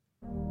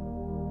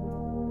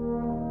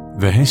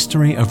The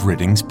History of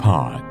Riddings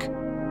Park.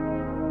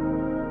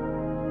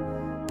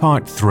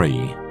 Part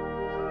 3.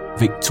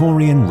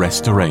 Victorian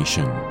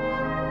Restoration.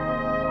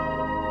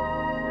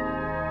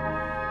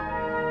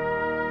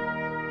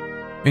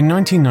 In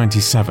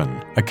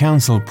 1997, a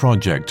council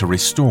project to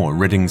restore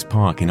Riddings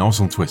Park in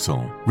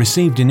Oswaldtwistle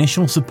received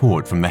initial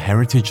support from the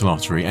Heritage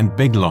Lottery and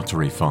Big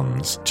Lottery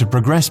funds to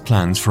progress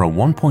plans for a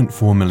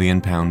 £1.4 million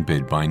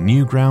bid by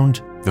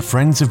Newground, the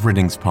Friends of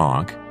Riddings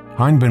Park,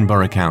 Hyndburn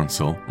Borough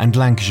Council and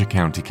Lancashire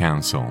County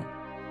Council.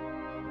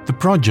 The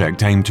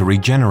project aimed to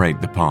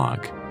regenerate the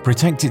park,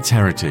 protect its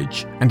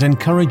heritage and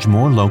encourage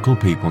more local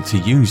people to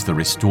use the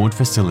restored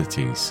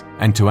facilities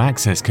and to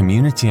access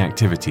community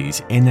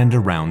activities in and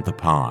around the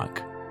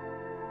park.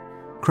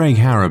 Craig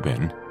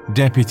Harrobin,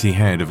 Deputy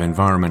Head of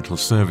Environmental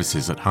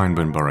Services at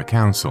Hyndburn Borough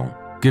Council,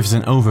 gives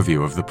an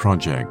overview of the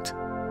project.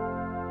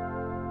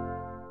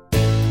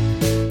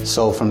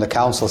 So from the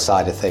council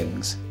side of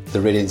things, the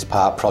Riddings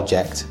Park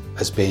project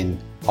has been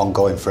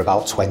ongoing for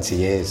about 20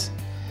 years.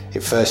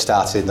 It first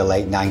started in the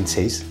late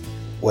 90s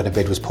when a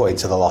bid was put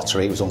into the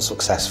lottery. It was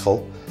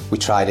unsuccessful. We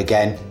tried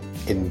again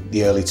in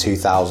the early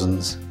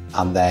 2000s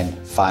and then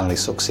finally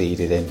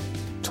succeeded in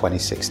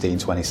 2016,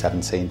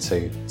 2017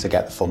 to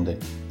get the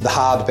funding. The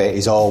hard bit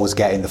is always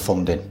getting the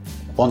funding.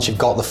 Once you've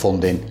got the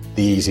funding,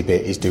 the easy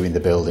bit is doing the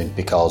building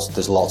because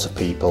there's lots of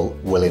people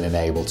willing and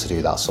able to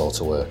do that sort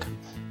of work.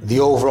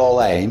 The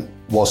overall aim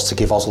was to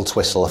give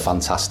Oswaldtwistle a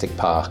fantastic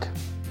park.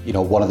 You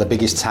know, one of the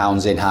biggest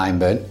towns in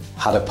Hyndburn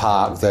had a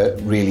park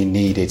that really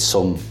needed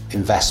some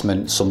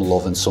investment, some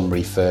love and some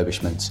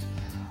refurbishment.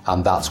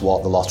 And that's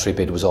what the lottery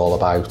bid was all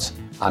about.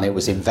 And it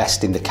was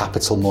investing the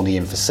capital money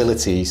in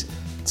facilities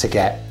to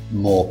get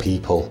more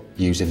people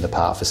using the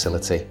park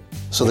facility.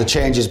 So the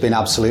change has been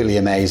absolutely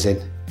amazing.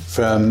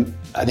 From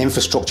an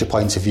infrastructure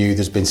point of view,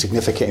 there's been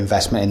significant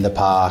investment in the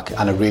park,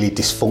 and a really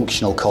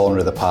dysfunctional corner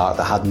of the park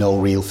that had no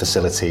real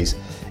facilities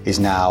is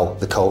now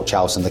the coach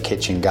house and the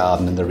kitchen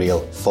garden and the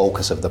real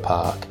focus of the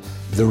park.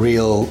 The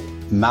real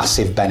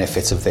massive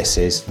benefit of this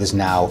is there's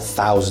now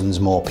thousands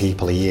more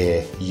people a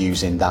year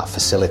using that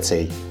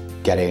facility,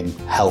 getting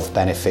health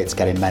benefits,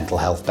 getting mental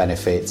health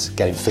benefits,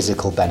 getting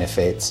physical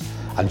benefits,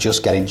 and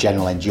just getting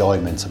general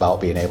enjoyment about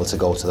being able to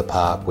go to the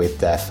park with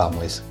their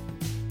families.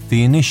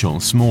 The initial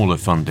smaller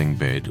funding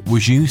bid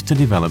was used to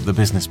develop the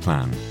business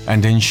plan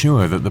and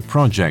ensure that the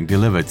project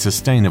delivered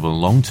sustainable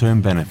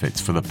long-term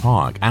benefits for the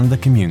park and the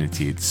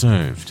community it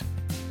served.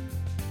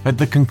 At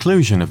the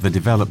conclusion of the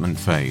development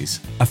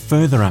phase, a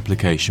further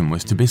application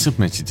was to be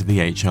submitted to the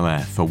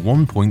HLF for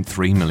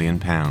 £1.3 million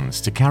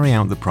to carry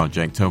out the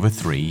project over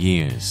 3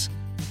 years.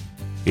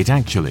 It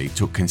actually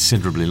took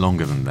considerably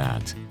longer than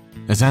that,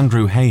 as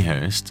Andrew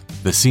Hayhurst,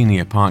 the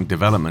Senior Park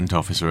Development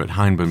Officer at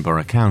Hyndburn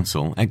Borough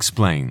Council,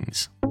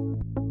 explains.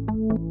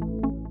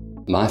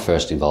 My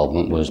first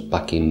involvement was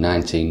back in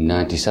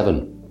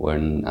 1997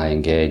 when I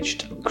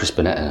engaged Chris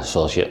Burnett and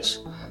Associates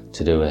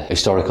to do a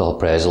historical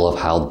appraisal of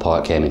how the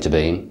park came into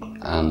being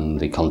and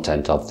the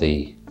content of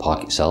the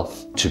park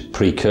itself to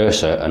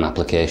precursor an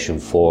application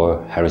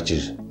for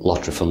Heritage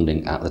Lottery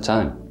funding at the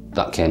time.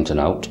 That came to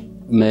naught,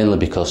 mainly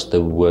because there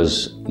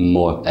was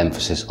more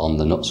emphasis on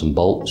the nuts and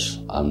bolts,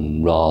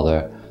 and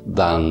rather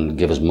than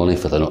give us money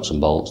for the nuts and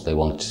bolts, they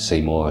wanted to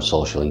see more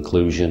social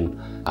inclusion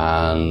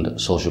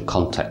and social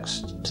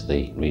context to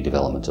the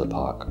redevelopment of the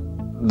park.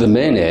 The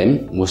main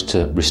aim was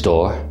to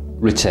restore,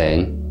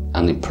 retain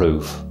and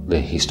improve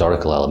the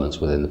historical elements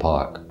within the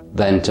park,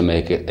 then to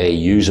make it a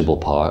usable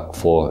park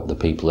for the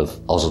people of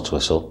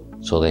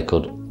Oswaldtwistle so they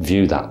could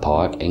view that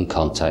park in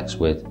context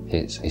with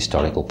its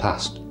historical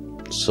past.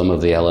 Some of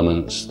the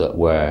elements that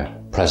were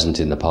present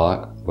in the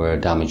park were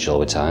damaged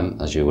over time,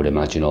 as you would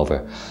imagine,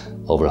 over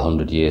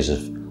 100 years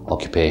of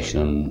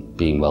occupation and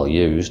being well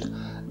used.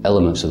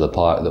 Elements of the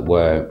park that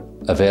were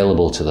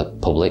available to the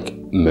public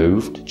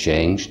moved,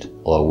 changed,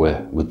 or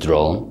were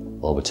withdrawn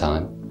over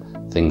time.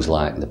 Things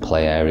like the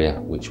play area,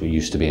 which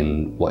used to be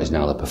in what is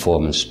now the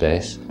performance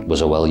space,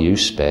 was a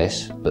well-used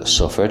space but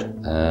suffered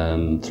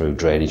through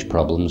drainage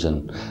problems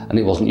and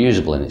it wasn't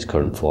usable in its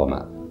current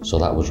format. So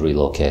that was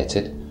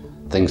relocated.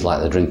 Things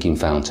like the drinking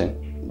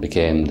fountain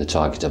became the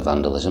target of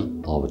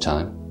vandalism over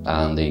time,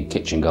 and the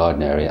kitchen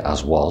garden area,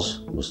 as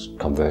was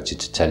converted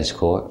to tennis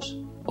courts.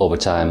 Over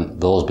time,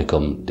 those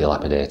become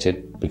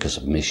dilapidated because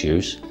of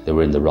misuse. They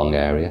were in the wrong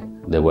area,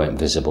 they weren't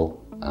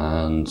visible,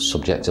 and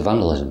subject to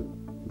vandalism.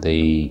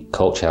 The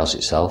coach house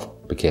itself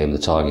became the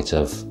target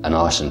of an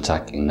arson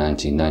attack in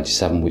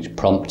 1997, which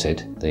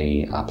prompted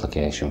the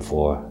application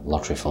for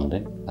lottery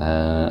funding.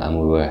 And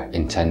we were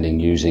intending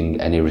using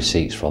any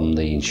receipts from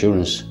the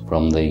insurance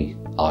from the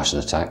arson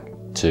attack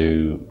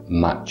to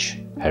match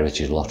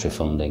Heritage Lottery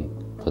funding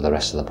for the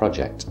rest of the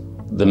project.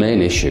 The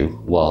main issue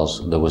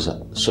was there was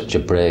such a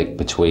break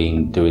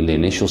between doing the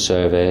initial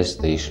surveys,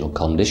 the initial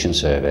condition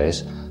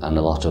surveys, and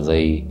a lot of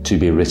the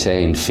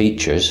to-be-retained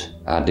features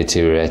had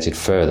deteriorated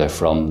further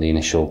from the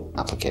initial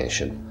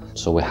application.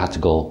 So we had to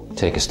go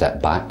take a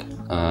step back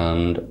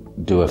and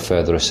do a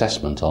further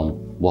assessment on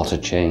what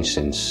had changed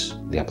since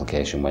the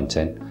application went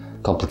in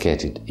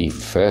complicated even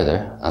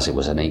further as it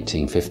was an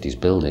 1850s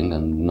building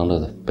and none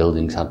of the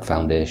buildings had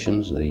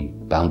foundations. The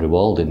boundary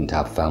wall didn't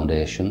have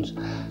foundations.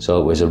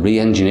 So it was a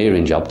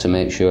re-engineering job to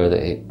make sure that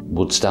it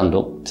would stand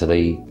up to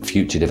the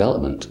future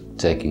development,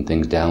 taking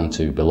things down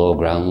to below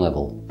ground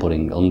level,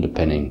 putting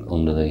underpinning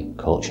under the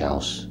coach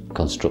house,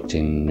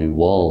 constructing new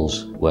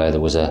walls where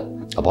there was a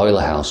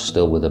boiler house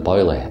still with a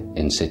boiler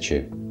in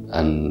situ,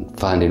 and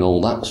finding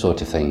all that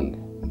sort of thing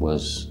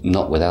was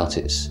not without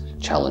its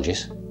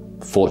challenges.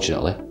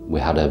 Fortunately, we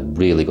had a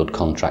really good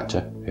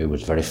contractor who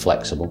was very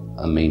flexible,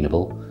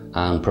 amenable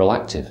and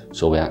proactive.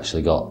 So we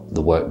actually got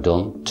the work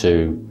done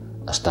to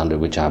a standard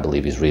which I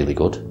believe is really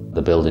good.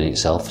 The building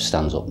itself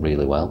stands up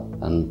really well.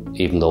 And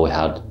even though we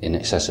had in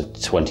excess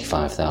of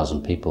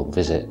 25,000 people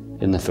visit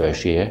in the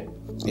first year,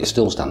 it's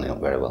still standing up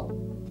very well.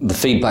 The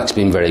feedback's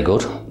been very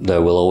good.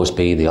 There will always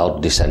be the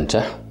odd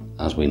dissenter,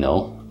 as we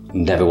know.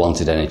 Never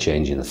wanted any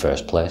change in the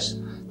first place.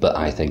 But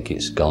I think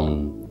it's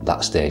gone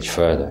that stage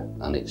further,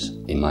 and it's,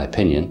 in my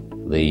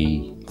opinion,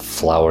 the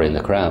flower in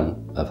the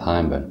crown of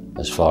Hyndburn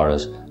as far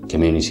as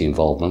community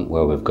involvement,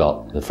 where we've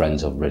got the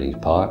Friends of Riddings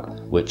Park,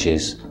 which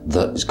is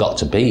it's got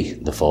to be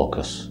the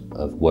focus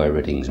of where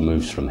Riddings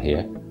moves from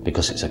here,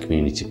 because it's a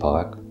community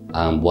park,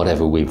 and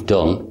whatever we've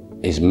done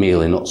is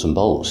merely nuts and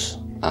bolts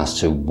as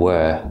to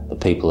where the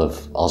people of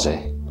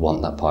Aussie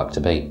want that park to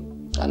be,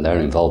 and their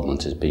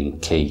involvement has been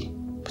key,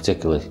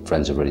 particularly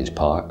Friends of Riddings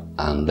Park,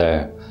 and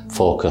their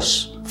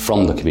focus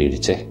from the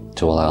community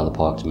to allow the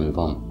park to move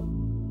on.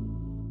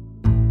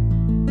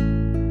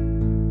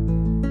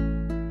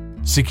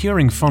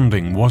 Securing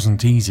funding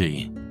wasn't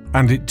easy,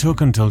 and it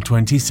took until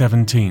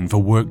 2017 for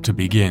work to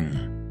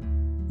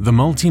begin. The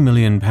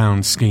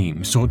multi-million-pound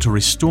scheme sought to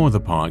restore the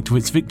park to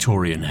its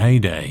Victorian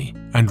heyday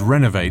and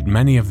renovate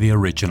many of the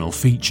original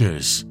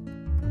features.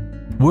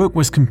 Work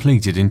was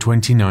completed in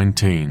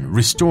 2019,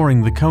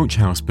 restoring the coach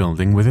house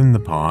building within the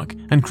park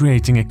and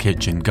creating a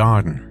kitchen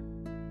garden.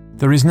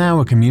 There is now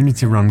a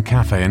community-run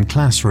cafe and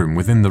classroom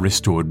within the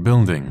restored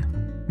building.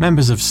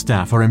 Members of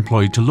staff are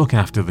employed to look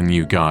after the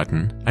new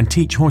garden and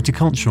teach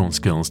horticultural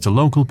skills to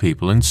local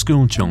people and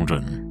school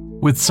children,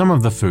 with some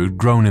of the food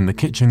grown in the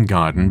kitchen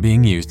garden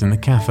being used in the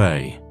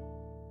cafe.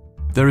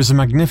 There is a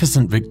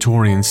magnificent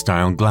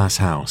Victorian-style glass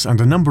house and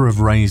a number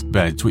of raised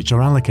beds which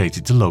are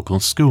allocated to local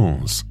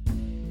schools.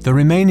 The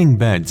remaining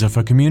beds are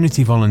for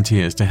community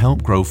volunteers to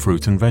help grow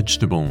fruit and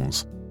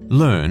vegetables,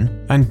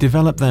 learn and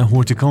develop their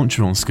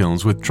horticultural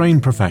skills with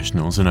trained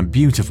professionals in a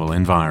beautiful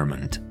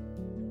environment.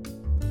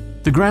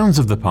 The grounds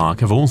of the park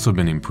have also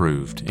been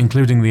improved,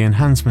 including the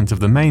enhancement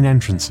of the main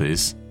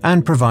entrances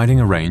and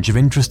providing a range of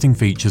interesting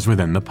features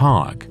within the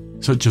park,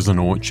 such as an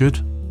orchard,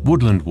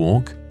 woodland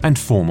walk and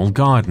formal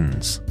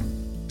gardens.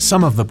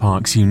 Some of the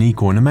park's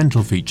unique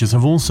ornamental features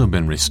have also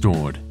been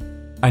restored.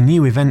 A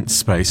new event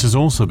space has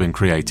also been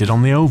created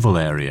on the oval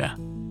area.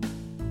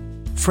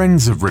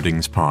 Friends of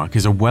Riddings Park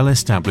is a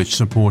well-established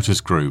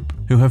supporters group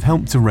who have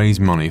helped to raise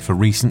money for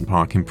recent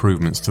park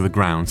improvements to the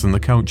grounds and the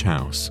coach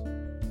house.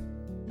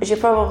 As you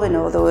probably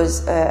know, there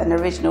was an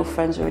original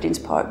Friends of Riddings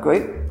Park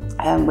group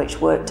which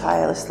worked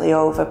tirelessly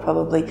over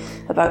probably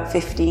about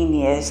 15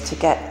 years to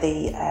get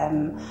the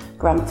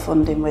grant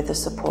funding with the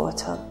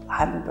support of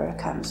Hyndburn Borough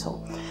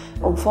Council.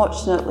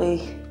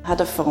 Unfortunately, I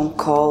had a phone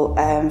call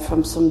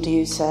from somebody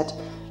who said,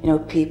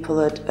 people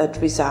had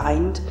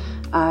resigned,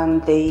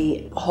 and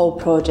the whole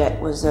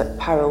project was at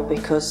peril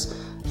because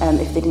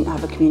if they didn't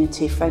have a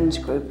community friends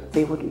group,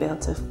 they wouldn't be able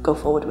to go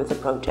forward with the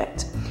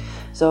project.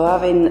 So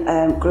having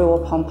grew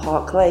up on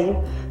Park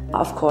Lane,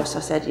 of course I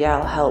said, yeah,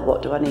 I'll help,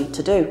 what do I need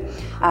to do?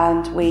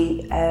 And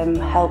we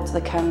helped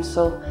the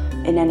council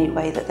in any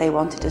way that they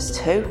wanted us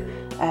to,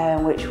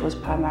 which was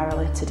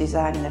primarily to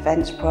design an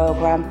events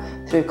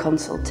programme through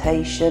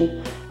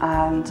consultation,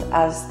 and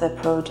as the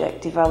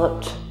project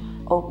developed,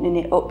 opening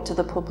it up to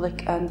the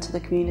public and to the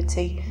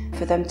community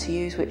for them to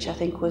use, which I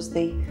think was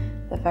the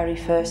very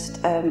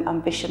first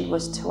ambition,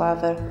 was to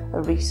have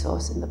a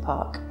resource in the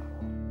park.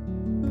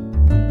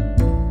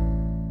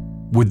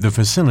 With the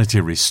facility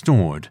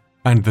restored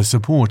and the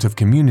support of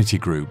community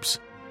groups,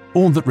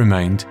 all that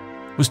remained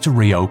was to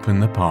reopen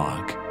the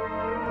park.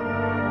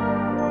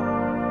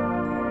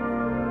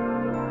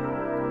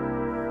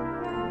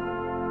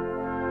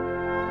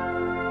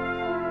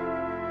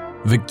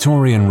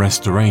 Victorian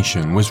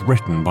Restoration was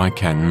written by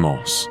Ken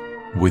Moss,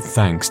 with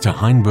thanks to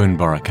Hyndburn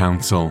Borough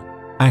Council,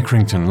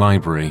 Accrington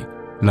Library,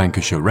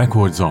 Lancashire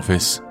Records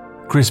Office,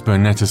 Chris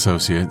Burnett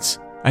Associates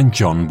and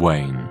John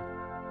Wayne.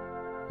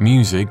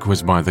 Music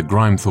was by the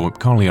Grimethorpe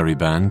Colliery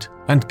Band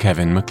and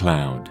Kevin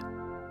MacLeod.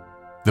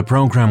 The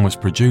programme was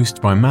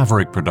produced by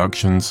Maverick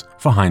Productions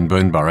for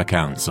Hyndburn Borough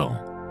Council.